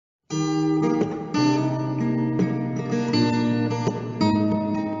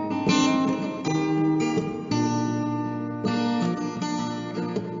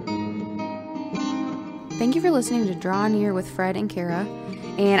Thank you for listening to Draw Near with Fred and Kara.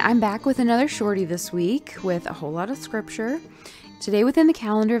 And I'm back with another shorty this week with a whole lot of scripture. Today, within the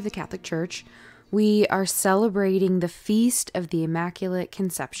calendar of the Catholic Church, we are celebrating the Feast of the Immaculate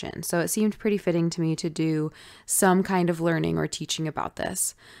Conception. So it seemed pretty fitting to me to do some kind of learning or teaching about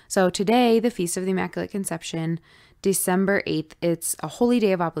this. So today, the Feast of the Immaculate Conception, December 8th, it's a holy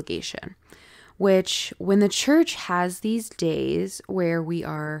day of obligation, which when the church has these days where we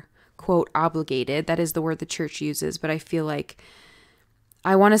are, quote, obligated, that is the word the church uses, but I feel like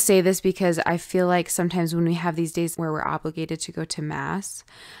I want to say this because I feel like sometimes when we have these days where we're obligated to go to Mass,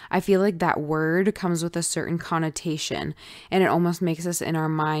 I feel like that word comes with a certain connotation, and it almost makes us in our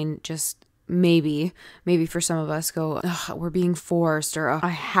mind just maybe for some of us go, we're being forced, or I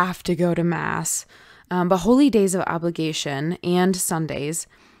have to go to Mass. But holy days of obligation and Sundays,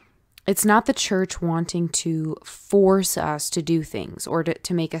 it's not the church wanting to force us to do things or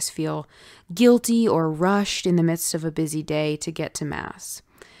to make us feel guilty or rushed in the midst of a busy day to get to Mass.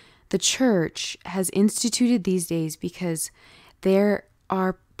 The church has instituted these days because there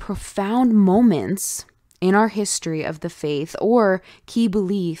are profound moments in our history of the faith or key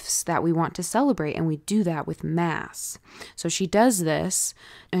beliefs that we want to celebrate, and we do that with Mass. So she does this,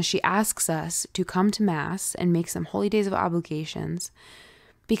 and she asks us to come to Mass and make some holy days of obligations,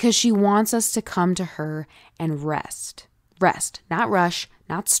 because she wants us to come to her and rest. Rest, not rush,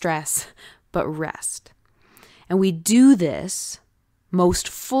 not stress, but rest. And we do this most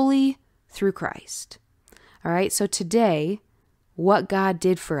fully through Christ. All right, so today, what God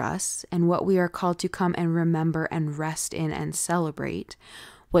did for us and what we are called to come and remember and rest in and celebrate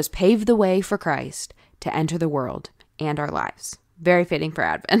was pave the way for Christ to enter the world and our lives. Very fitting for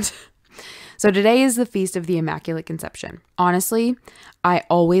Advent. So today is the Feast of the Immaculate Conception. Honestly, I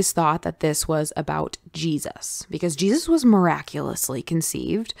always thought that this was about Jesus because Jesus was miraculously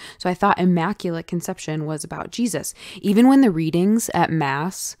conceived. So I thought Immaculate Conception was about Jesus. Even when the readings at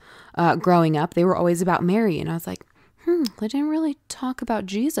Mass growing up, they were always about Mary. And I was like, they didn't really talk about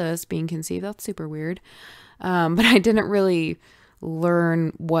Jesus being conceived. That's super weird. But I didn't really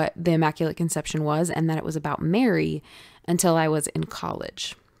learn what the Immaculate Conception was and that it was about Mary until I was in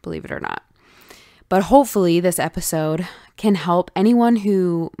college, believe it or not. But hopefully this episode can help anyone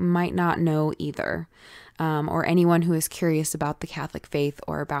who might not know either, or anyone who is curious about the Catholic faith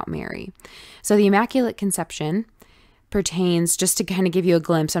or about Mary. So the Immaculate Conception pertains, just to kind of give you a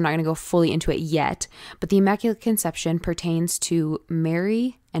glimpse, I'm not going to go fully into it yet, but the Immaculate Conception pertains to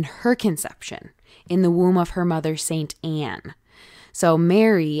Mary and her conception in the womb of her mother, Saint Anne. So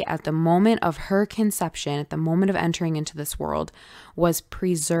Mary, at the moment of her conception, at the moment of entering into this world, was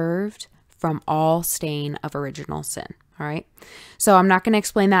preserved from all stain of original sin. All right. So I'm not going to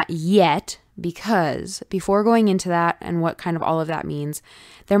explain that yet, because before going into that and what kind of all of that means,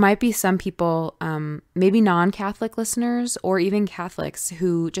 there might be some people, maybe non-Catholic listeners or even Catholics,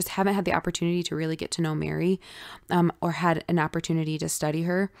 who just haven't had the opportunity to really get to know Mary, or had an opportunity to study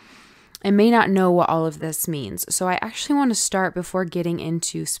her, and may not know what all of this means. So I actually want to start, before getting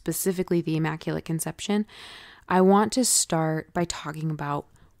into specifically the Immaculate Conception, I want to start by talking about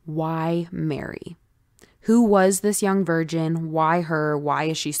why Mary? Who was this young virgin? Why her? Why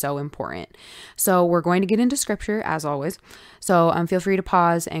is she so important? So we're going to get into scripture as always. So feel free to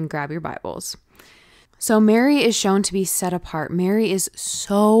pause and grab your Bibles. So Mary is shown to be set apart. Mary is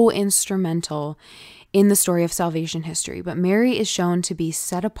so instrumental in the story of salvation history, but Mary is shown to be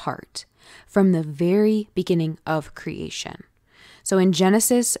set apart from the very beginning of creation. So in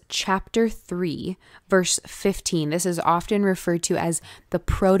Genesis chapter 3, verse 15, this is often referred to as the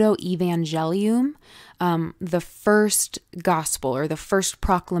proto-evangelium, the first gospel or the first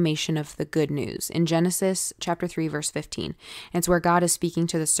proclamation of the good news. In Genesis chapter 3, verse 15, it's where God is speaking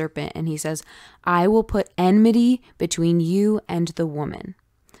to the serpent, and he says, "I will put enmity between you and the woman,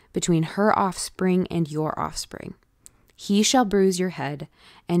 between her offspring and your offspring. He shall bruise your head,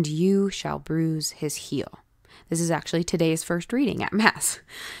 and you shall bruise his heel." This is actually today's first reading at Mass,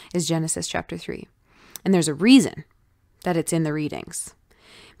 is Genesis chapter 3. And there's a reason that it's in the readings,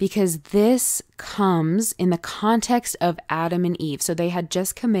 because this comes in the context of Adam and Eve. So they had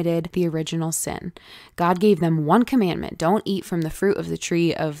just committed the original sin. God gave them one commandment: don't eat from the fruit of the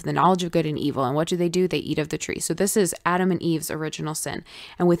tree of the knowledge of good and evil. And what do? They eat of the tree. So this is Adam and Eve's original sin.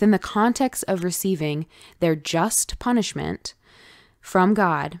 And within the context of receiving their just punishment from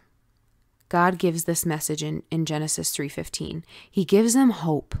God, God gives this message in Genesis 3:15. He gives them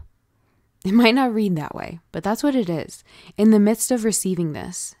hope. It might not read that way, but that's what it is. In the midst of receiving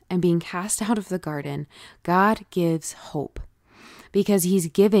this and being cast out of the garden, God gives hope, because he's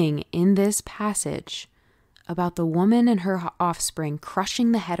giving in this passage about the woman and her offspring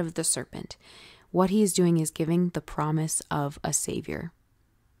crushing the head of the serpent. what he is doing is giving the promise of a Savior.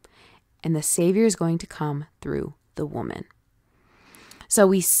 And the Savior is going to come through the woman. So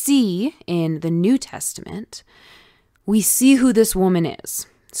we see in the New Testament, we see who this woman is.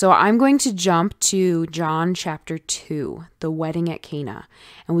 So I'm going to jump to John chapter 2, the wedding at Cana,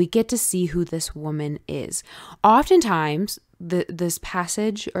 and we get to see who this woman is. Oftentimes, this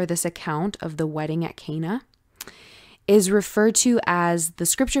passage or this account of the wedding at Cana is referred to as the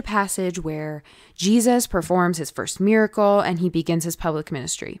scripture passage where Jesus performs his first miracle and he begins his public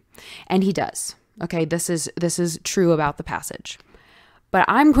ministry. And he does. Okay, this is true about the passage. But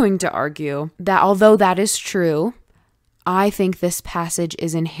I'm going to argue that although that is true, I think this passage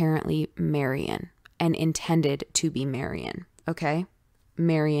is inherently Marian and intended to be Marian. Okay?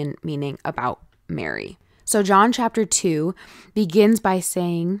 Marian meaning about Mary. So John chapter 2 begins by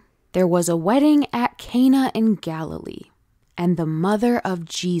saying, "There was a wedding at Cana in Galilee, and the mother of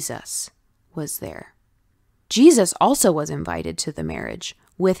Jesus was there." Jesus also was invited to the marriage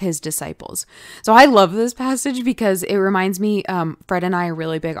with his disciples. So I love this passage because it reminds me, Fred and I are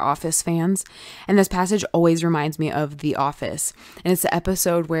really big Office fans, and this passage always reminds me of The Office. And it's the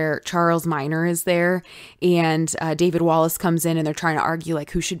episode where Charles Minor is there, and David Wallace comes in, and they're trying to argue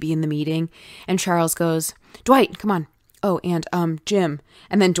like who should be in the meeting. And Charles goes, "Dwight, come on. Oh, and Jim."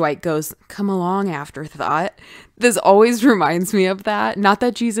 And then Dwight goes, "Come along, afterthought." This always reminds me of that. Not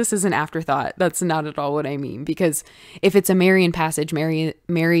that Jesus is an afterthought. That's not at all what I mean. Because if it's a Marian passage,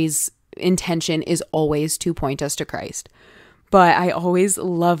 Mary's intention is always to point us to Christ. But I always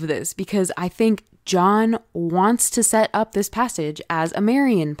love this because I think John wants to set up this passage as a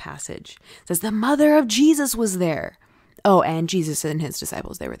Marian passage. It says the mother of Jesus was there. Oh, and Jesus and his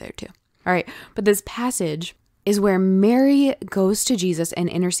disciples, they were there too. All right. But this passage is where Mary goes to Jesus and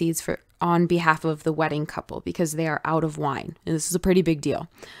intercedes on behalf of the wedding couple because they are out of wine. And this is a pretty big deal.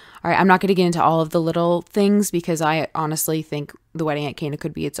 All right, I'm not going to get into all of the little things because I honestly think the wedding at Cana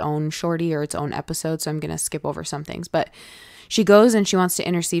could be its own shorty or its own episode, so I'm going to skip over some things. But she goes and she wants to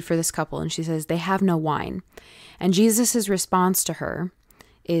intercede for this couple, and she says, "They have no wine." And Jesus' response to her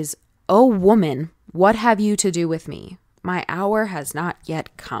is, "O woman, what have you to do with me? My hour has not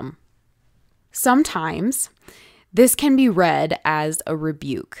yet come." Sometimes this can be read as a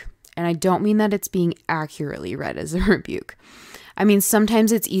rebuke, and I don't mean that it's being accurately read as a rebuke. I mean,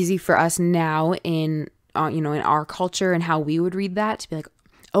 sometimes it's easy for us now in our culture and how we would read that to be like,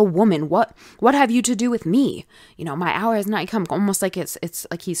 "Oh, woman, what have you to do with me? My hour has not come." Almost like it's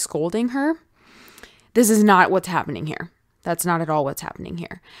like he's scolding her. This is not what's happening here. That's not at all what's happening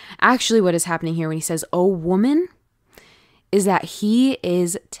here. Actually, what is happening here when he says, "Oh, woman," is that he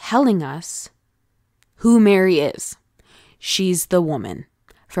is telling us who Mary is. She's the woman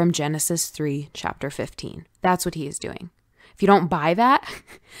from Genesis 3, chapter 15. That's what he is doing. If you don't buy that,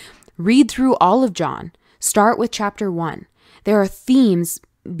 read through all of John. Start with chapter 1. There are themes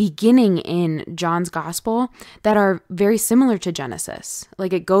beginning in John's gospel that are very similar to Genesis.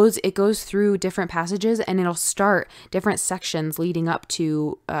 Like it goes through different passages and it'll start different sections leading up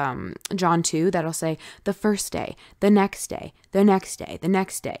to John 2 that'll say the first day, the next day, the next day, the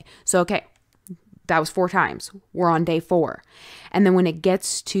next day. So, okay. That was 4 times. We're on day 4. And then when it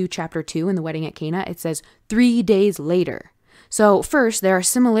gets to chapter 2 in the wedding at Cana, it says 3 days later. So first, there are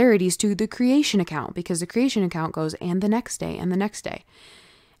similarities to the creation account because the creation account goes and the next day and the next day.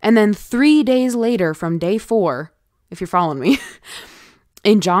 And then 3 days later from day 4, if you're following me,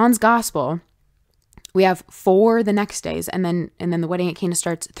 in John's gospel, we have 4 the next days. And then the wedding at Cana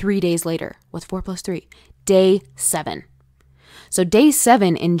starts 3 days later. What's 4 plus 3? Day 7. So day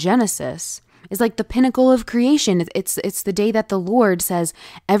 7 in Genesis is like the pinnacle of creation. It's the day that the Lord says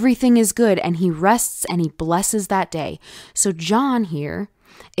everything is good and he rests and he blesses that day. So John here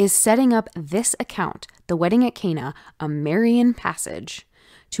is setting up this account, the wedding at Cana, a Marian passage,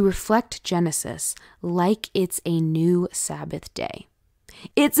 to reflect Genesis like it's a new Sabbath day.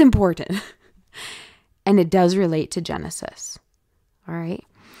 It's important. And it does relate to Genesis. All right.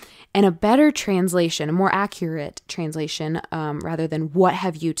 And a better translation, a more accurate translation, rather than "what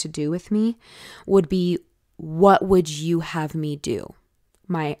have you to do with me," would be, "What would you have me do?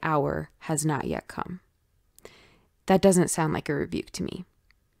 My hour has not yet come." That doesn't sound like a rebuke to me.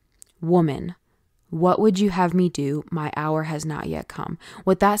 Woman, what would you have me do? My hour has not yet come.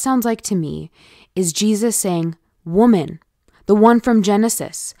 What that sounds like to me is Jesus saying, "Woman, the one from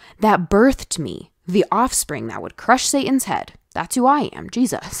Genesis that birthed me, the offspring that would crush Satan's head. That's who I am,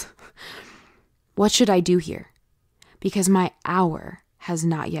 Jesus. What should I do here? Because my hour has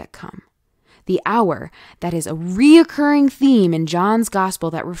not yet come." The hour that is a reoccurring theme in John's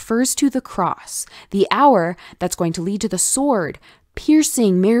gospel that refers to the cross. The hour that's going to lead to the sword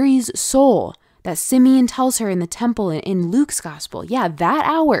piercing Mary's soul that Simeon tells her in the temple in Luke's gospel. Yeah, that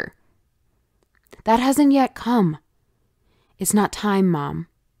hour. That hasn't yet come. It's not time, Mom.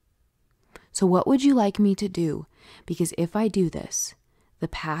 So what would you like me to do? Because if I do this, the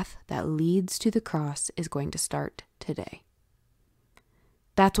path that leads to the cross is going to start today.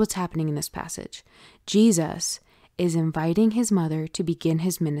 That's what's happening in this passage. Jesus is inviting his mother to begin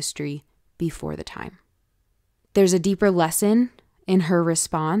his ministry before the time. There's a deeper lesson in her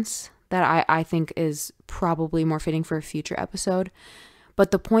response that I think is probably more fitting for a future episode.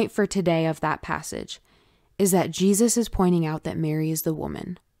 But the point for today of that passage is that Jesus is pointing out that Mary is the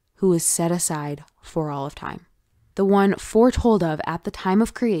woman who is set aside for all of time. The one foretold of at the time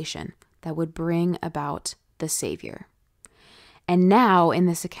of creation that would bring about the Savior. And now in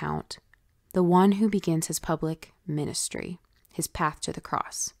this account, the one who begins his public ministry, his path to the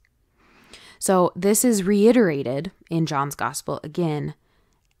cross. So this is reiterated in John's gospel again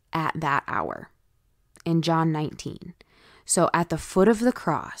at that hour in John 19. So at the foot of the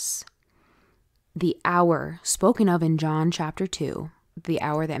cross, the hour spoken of in John chapter 2, the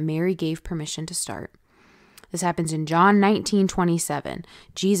hour that Mary gave permission to start. This happens in John 19:27.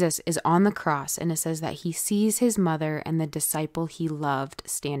 Jesus is on the cross, and it says that he sees his mother and the disciple he loved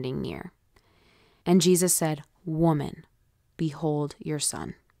standing near. And Jesus said, "Woman, behold your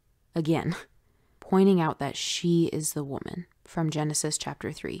son." Again, pointing out that she is the woman from Genesis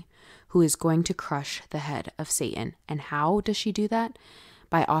chapter 3, who is going to crush the head of Satan. And how does she do that?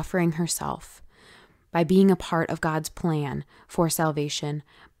 By offering herself, by being a part of God's plan for salvation,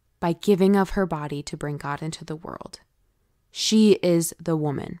 by giving of her body to bring God into the world. She is the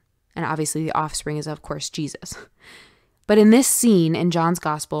woman. And obviously the offspring is, of course, Jesus. But in this scene in John's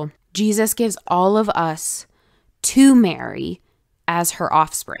gospel, Jesus gives all of us to Mary as her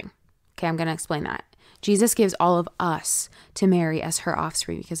offspring. Okay, I'm going to explain that. Jesus gives all of us to Mary as her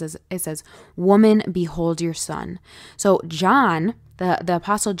offspring because it says, "Woman, behold your son." So John, the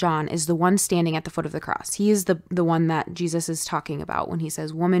Apostle John, is the one standing at the foot of the cross. He is the one that Jesus is talking about when he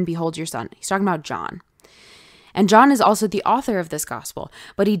says, "Woman, behold your son." He's talking about John. And John is also the author of this gospel.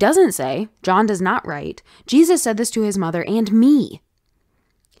 But he doesn't say, John does not write, Jesus said this to his mother and me.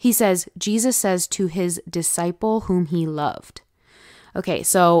 He says, Jesus says to his disciple whom he loved. Okay,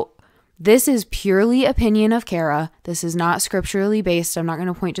 so this is purely opinion of Kara. This is not scripturally based. I'm not going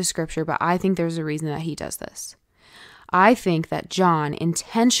to point to scripture, but I think there's a reason that he does this. I think that John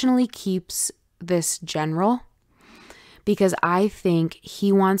intentionally keeps this general because I think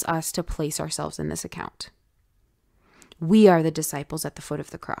he wants us to place ourselves in this account. We are the disciples at the foot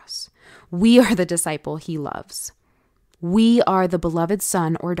of the cross. We are the disciple he loves. We are the beloved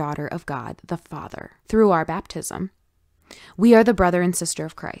son or daughter of God, the Father, through our baptism. We are the brother and sister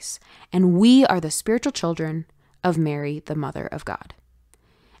of Christ, and we are the spiritual children of Mary, the mother of God.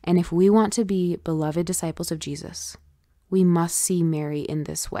 And if we want to be beloved disciples of Jesus, we must see Mary in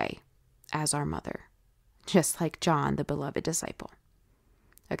this way as our mother, just like John, the beloved disciple.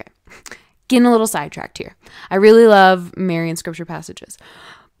 Okay, getting a little sidetracked here. I really love Mary in scripture passages,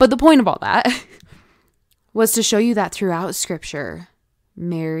 but the point of all that was to show you that throughout scripture,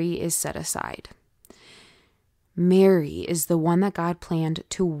 Mary is set aside. Mary is the one that God planned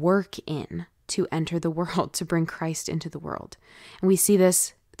to work in, to enter the world, to bring Christ into the world. And we see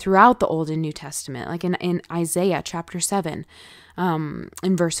this throughout the Old and New Testament, like in Isaiah chapter 7,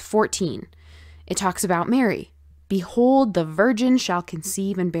 in verse 14, it talks about Mary. "Behold, the virgin shall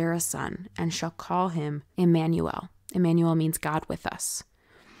conceive and bear a son, and shall call him Immanuel." Immanuel means God with us.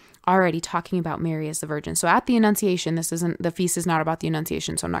 Already talking about Mary as the virgin. So at the Annunciation, the feast is not about the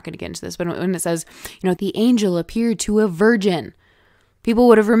Annunciation, so I'm not going to get into this. But when it says, the angel appeared to a virgin, people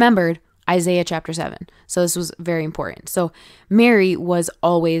would have remembered Isaiah chapter 7. So this was very important. So Mary was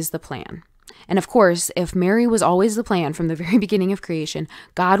always the plan. And of course, if Mary was always the plan from the very beginning of creation,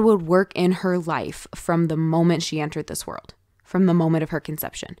 God would work in her life from the moment she entered this world, from the moment of her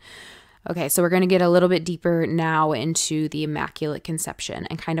conception. Okay, so we're going to get a little bit deeper now into the Immaculate Conception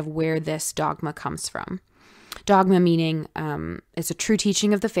and kind of where this dogma comes from. Dogma meaning it's a true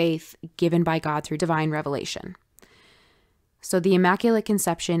teaching of the faith given by God through divine revelation. So the Immaculate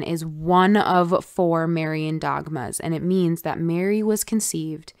Conception is one of 4 Marian dogmas, and it means that Mary was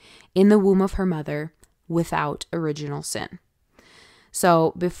conceived in the womb of her mother without original sin.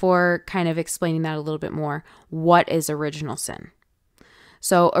 So before kind of explaining that a little bit more, what is original sin?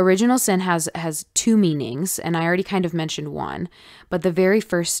 So original sin has 2 meanings, and I already kind of mentioned one, but the very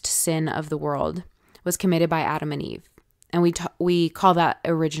first sin of the world was committed by Adam and Eve, and we call that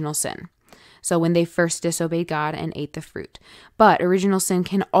original sin. So when they first disobeyed God and ate the fruit. But original sin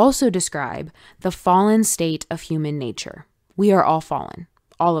can also describe the fallen state of human nature. We are all fallen.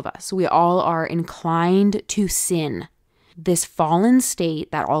 all of us. We all are inclined to sin. This fallen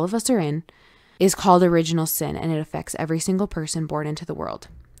state that all of us are in is called original sin, and it affects every single person born into the world.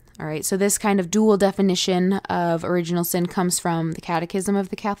 All right, so this kind of dual definition of original sin comes from the Catechism of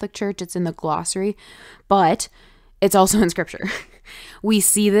the Catholic Church. It's in the glossary, but it's also in Scripture. We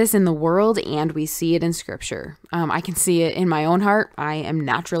see this in the world and we see it in Scripture. I can see it in my own heart. I am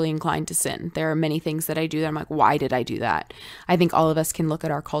naturally inclined to sin. There are many things that I do that I'm like, why did I do that? I think all of us can look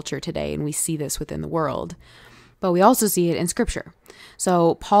at our culture today and we see this within the world. But we also see it in Scripture.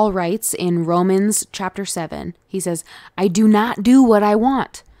 So Paul writes in Romans chapter 7, he says, I do not do what I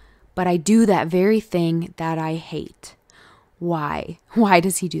want, but I do that very thing that I hate. Why? Why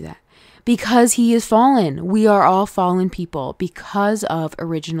does he do that? Because he is fallen. We are all fallen people because of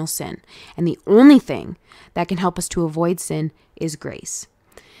original sin. And the only thing that can help us to avoid sin is grace.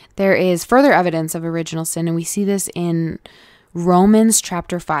 There is further evidence of original sin, and we see this in Romans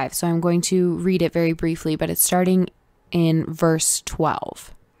chapter 5. So I'm going to read it very briefly, but it's starting in verse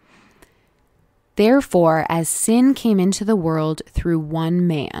 12. Therefore, as sin came into the world through one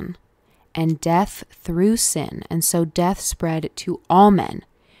man, and death through sin, and so death spread to all men,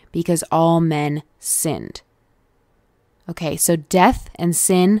 because all men sinned. Okay, so death and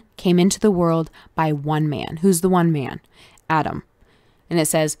sin came into the world by one man. Who's the one man? Adam. And it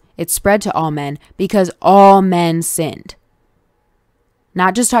says it spread to all men because all men sinned.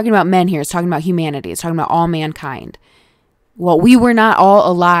 Not just talking about men here, it's talking about humanity. It's talking about all mankind. Well, we were not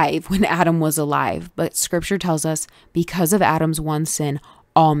all alive when Adam was alive, but Scripture tells us because of Adam's one sin,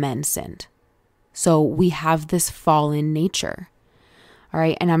 all men sinned. So we have this fallen nature. All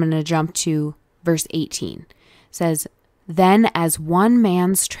right, and I'm going to jump to verse 18. It says, then as one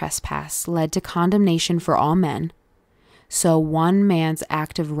man's trespass led to condemnation for all men, so one man's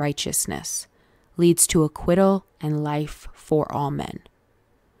act of righteousness leads to acquittal and life for all men.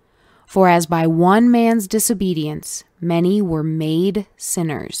 For as by one man's disobedience, many were made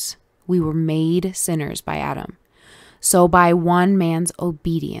sinners. We were made sinners by Adam. So by one man's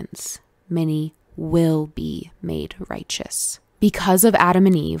obedience, many will be made righteous. Because of Adam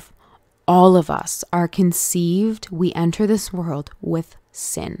and Eve, all of us are conceived, we enter this world with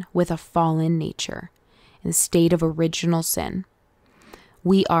sin, with a fallen nature, in a state of original sin.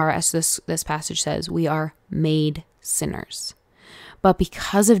 We are, as this passage says, we are made sinners. But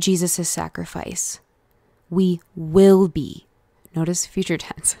because of Jesus' sacrifice, we will be, notice future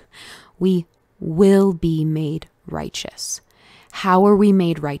tense, we will be made righteous. How are we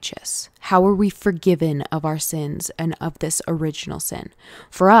made righteous? How are we forgiven of our sins and of this original sin?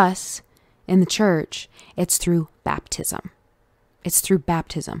 For us, in the church, it's through baptism. It's through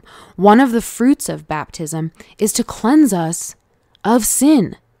baptism. One of the fruits of baptism is to cleanse us of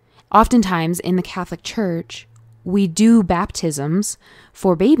sin. Oftentimes in the Catholic Church, we do baptisms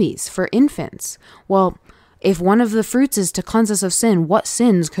for babies, for infants. Well, if one of the fruits is to cleanse us of sin, what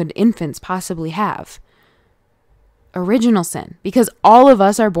sins could infants possibly have? Original sin, because all of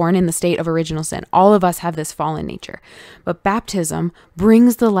us are born in the state of original sin. All of us have this fallen nature. But baptism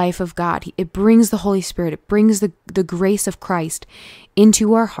brings the life of God. It brings the Holy Spirit. It brings the grace of Christ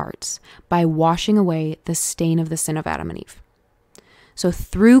into our hearts by washing away the stain of the sin of Adam and Eve. So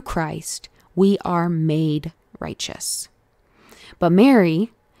through Christ, we are made righteous. But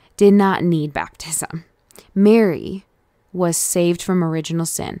Mary did not need baptism. Mary was saved from original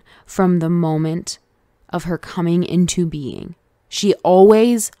sin from the moment of her coming into being. She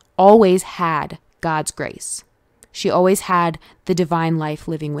always had God's grace. She always had the divine life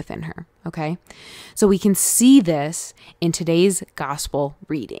living within her, okay? So we can see this in today's gospel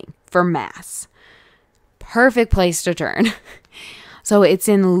reading for Mass. Perfect place to turn. So it's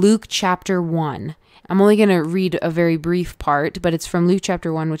in Luke chapter 1. I'm only going to read a very brief part, but it's from Luke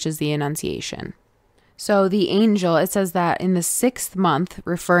chapter 1, which is the Annunciation. So the angel, it says that in the 6th month,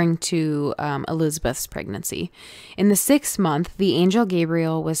 referring to Elizabeth's pregnancy, in the 6th month, the angel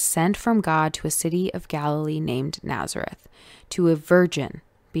Gabriel was sent from God to a city of Galilee named Nazareth, to a virgin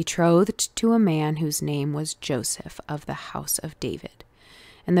betrothed to a man whose name was Joseph of the house of David.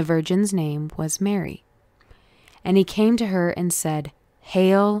 And the virgin's name was Mary. And he came to her and said,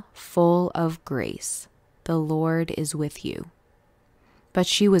 "Hail, full of grace, the Lord is with you." But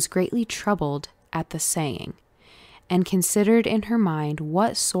she was greatly troubled at the saying, and considered in her mind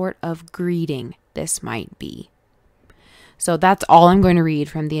what sort of greeting this might be. So that's all I'm going to read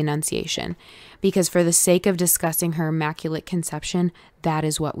from the Annunciation, because for the sake of discussing her Immaculate Conception, that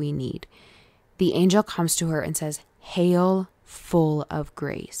is what we need. The angel comes to her and says, "Hail, full of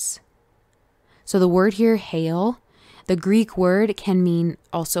grace." So the word here, hail, the Greek word can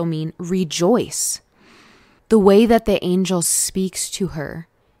also mean rejoice. The way that the angel speaks to her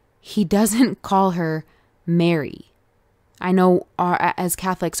he doesn't call her Mary. I know as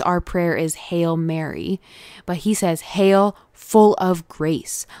Catholics, our prayer is Hail Mary, but he says, Hail, full of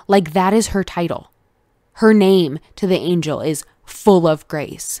grace. Like that is her title. Her name to the angel is full of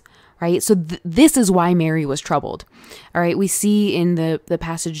grace, right? So this is why Mary was troubled. All right, we see in the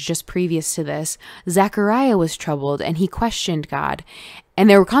passage just previous to this, Zechariah was troubled and he questioned God. And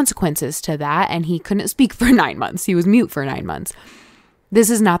there were consequences to that, and he couldn't speak for 9 months. He was mute for 9 months.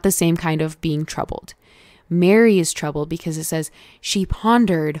 This is not the same kind of being troubled. Mary is troubled because it says she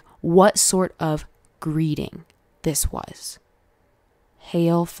pondered what sort of greeting this was.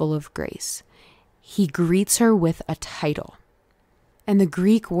 Hail, full of grace. He greets her with a title. And the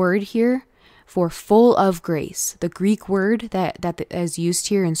Greek word here for full of grace, the Greek word that is used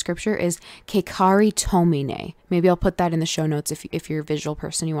here in Scripture is kekaritomene. Maybe I'll put that in the show notes if you're a visual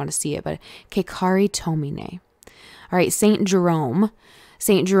person, you want to see it, but kekaritomene. All right, Saint Jerome.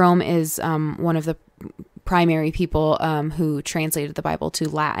 Saint Jerome is one of the primary people who translated the Bible to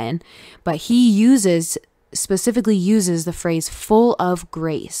Latin, but he specifically uses the phrase full of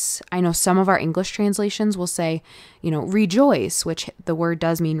grace. I know some of our English translations will say, rejoice, which the word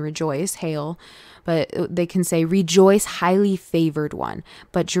does mean rejoice, hail, but they can say rejoice, highly favored one.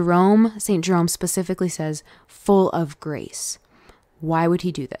 But Saint Jerome specifically says full of grace. Why would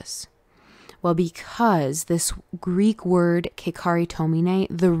he do this? Well, because this Greek word kekaritomene,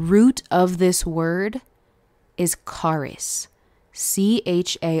 the root of this word is charis.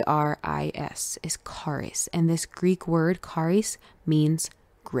 Charis is charis. And this Greek word charis means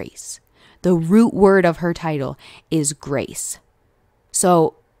grace. The root word of her title is grace.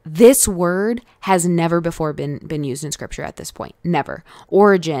 So this word has never before been used in Scripture at this point. Never.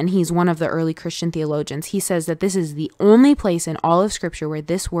 Origen, he's one of the early Christian theologians, he says that this is the only place in all of Scripture where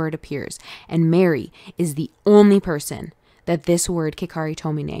this word appears. And Mary is the only person that this word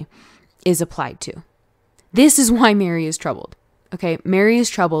kekaritomene is applied to. This is why Mary is troubled. Okay, Mary is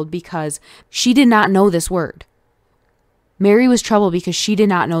troubled because she did not know this word. Mary was troubled because she did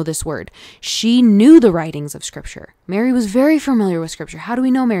not know this word. She knew the writings of Scripture. Mary was very familiar with Scripture. How do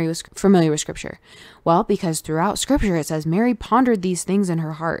we know Mary was familiar with Scripture? Well, because throughout Scripture it says Mary pondered these things in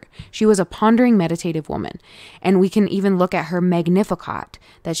her heart. She was a pondering, meditative woman. And we can even look at her Magnificat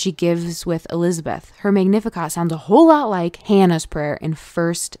that she gives with Elizabeth. Her Magnificat sounds a whole lot like Hannah's prayer in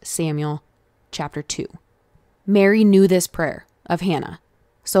 1 Samuel chapter 2. Mary knew this prayer of Hannah.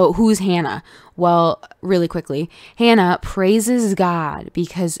 So who's Hannah? Well, really quickly, Hannah praises God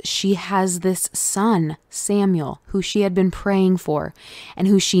because she has this son, Samuel, who she had been praying for and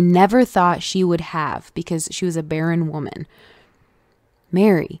who she never thought she would have because she was a barren woman.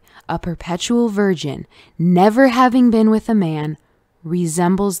 Mary, a perpetual virgin, never having been with a man,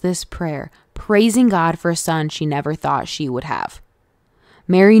 resembles this prayer, praising God for a son she never thought she would have.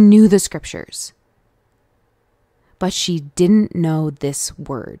 Mary knew the Scriptures. But she didn't know this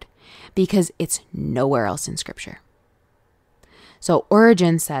word because it's nowhere else in Scripture. So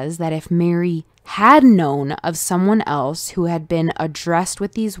Origen says that if Mary had known of someone else who had been addressed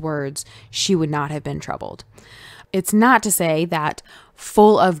with these words, she would not have been troubled. It's not to say that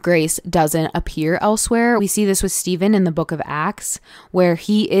full of grace doesn't appear elsewhere. We see this with Stephen in the book of Acts, where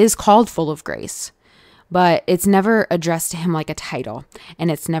he is called full of grace, but it's never addressed to him like a title, and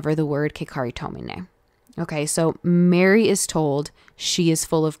it's never the word kekaritomene. Okay, so Mary is told she is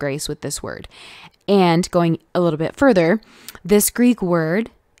full of grace with this word. And going a little bit further, this Greek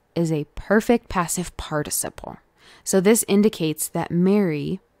word is a perfect passive participle. So this indicates that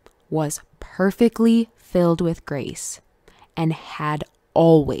Mary was perfectly filled with grace and had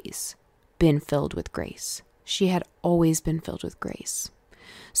always been filled with grace. She had always been filled with grace.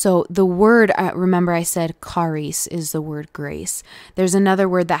 So the word, remember I said charis is the word grace. There's another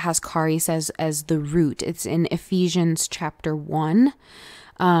word that has charis as the root. It's in Ephesians chapter 1,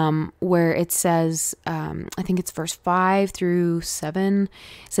 where it says, I think it's verse 5 through 7.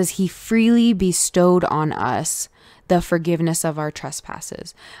 It says, He freely bestowed on us the forgiveness of our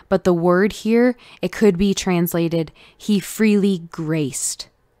trespasses. But the word here, it could be translated, He freely graced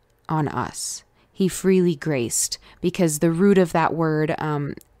on us. He freely graced, because the root of that word,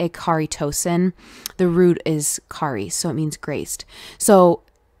 ekaritosin, the root is charis, so it means graced. So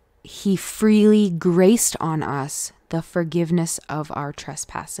he freely graced on us the forgiveness of our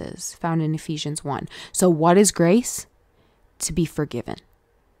trespasses, found in Ephesians 1. So what is grace? To be forgiven.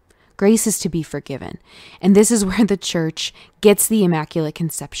 Grace is to be forgiven. And this is where the church gets the Immaculate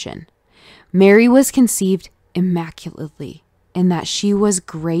Conception. Mary was conceived immaculately in that she was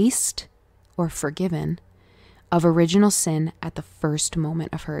graced or forgiven of original sin at the first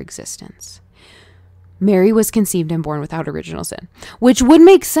moment of her existence. Mary was conceived and born without original sin, which would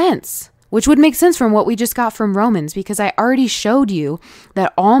make sense. Which would make sense from what we just got from Romans, because I already showed you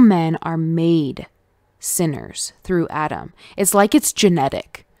that all men are made sinners through Adam. It's like it's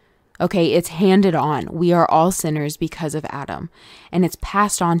genetic. Okay, it's handed on. We are all sinners because of Adam, and it's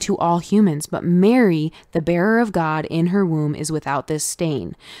passed on to all humans. But Mary, the bearer of God in her womb, is without this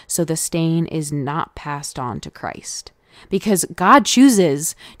stain. So the stain is not passed on to Christ, because God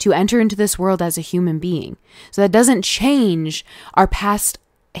chooses to enter into this world as a human being. So that doesn't change our past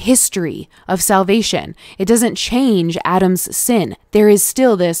history of salvation. It doesn't change Adam's sin. There is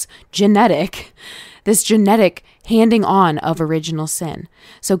still this genetic handing on of original sin.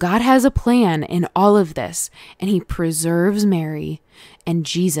 So God has a plan in all of this, and he preserves Mary, and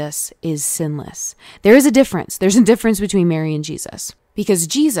Jesus is sinless. There is a difference. There's a difference between Mary and Jesus, because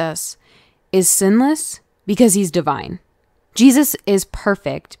Jesus is sinless because he's divine. Jesus is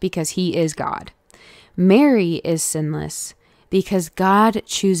perfect because he is God. Mary is sinless because God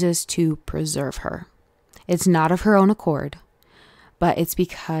chooses to preserve her. It's not of her own accord, but it's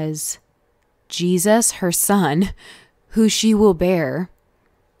because Jesus, her son, who she will bear,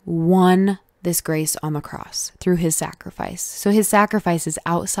 won this grace on the cross through his sacrifice. So his sacrifice is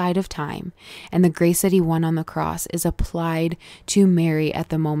outside of time, and the grace that he won on the cross is applied to Mary at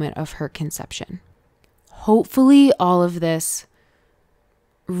the moment of her conception. Hopefully, all of this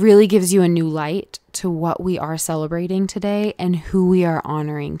really gives you a new light to what we are celebrating today and who we are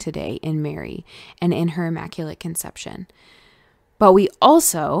honoring today in Mary and in her Immaculate Conception. But we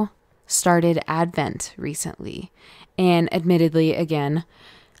also started Advent recently. And admittedly, again,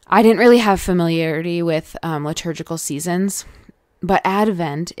 I didn't really have familiarity with liturgical seasons, but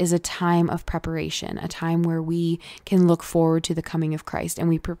Advent is a time of preparation, a time where we can look forward to the coming of Christ, and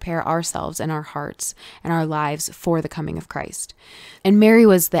we prepare ourselves and our hearts and our lives for the coming of Christ. And Mary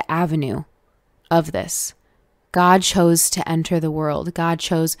was the avenue of this. God chose to enter the world. God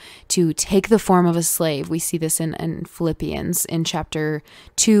chose to take the form of a slave. We see this in Philippians in chapter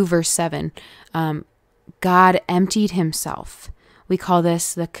 2, verse 7. God emptied himself. We call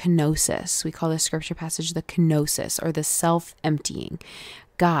this the kenosis. We call this scripture passage the kenosis, or the self-emptying.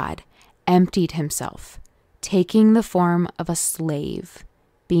 God emptied himself, taking the form of a slave,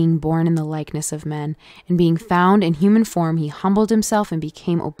 being born in the likeness of men, and being found in human form, he humbled himself and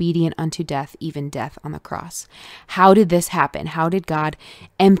became obedient unto death, even death on the cross. How did this happen? How did God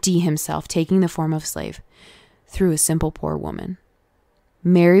empty himself, taking the form of a slave? Through a simple poor woman.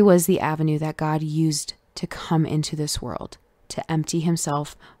 Mary was the avenue that God used to come into this world, to empty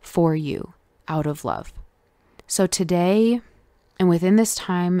himself for you out of love. So today, and within this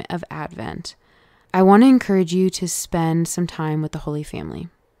time of Advent, I want to encourage you to spend some time with the Holy Family,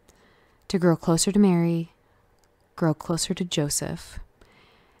 to grow closer to Mary, grow closer to Joseph,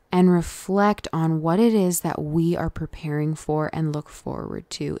 and reflect on what it is that we are preparing for and look forward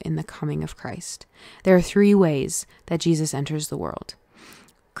to in the coming of Christ. There are 3 ways that Jesus enters the world.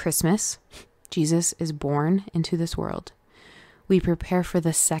 Christmas, Jesus is born into this world. We prepare for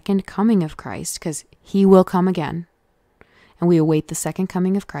the second coming of Christ because he will come again, and we await the second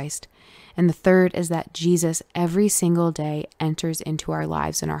coming of Christ. And the third is that Jesus every single day enters into our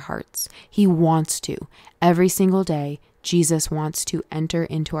lives and our hearts. He wants to. Every single day, Jesus wants to enter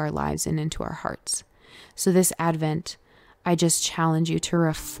into our lives and into our hearts. So this Advent, I just challenge you to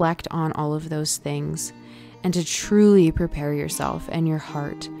reflect on all of those things and to truly prepare yourself and your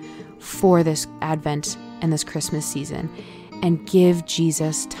heart for this Advent and this Christmas season, and give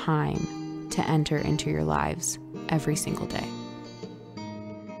Jesus time to enter into your lives every single day.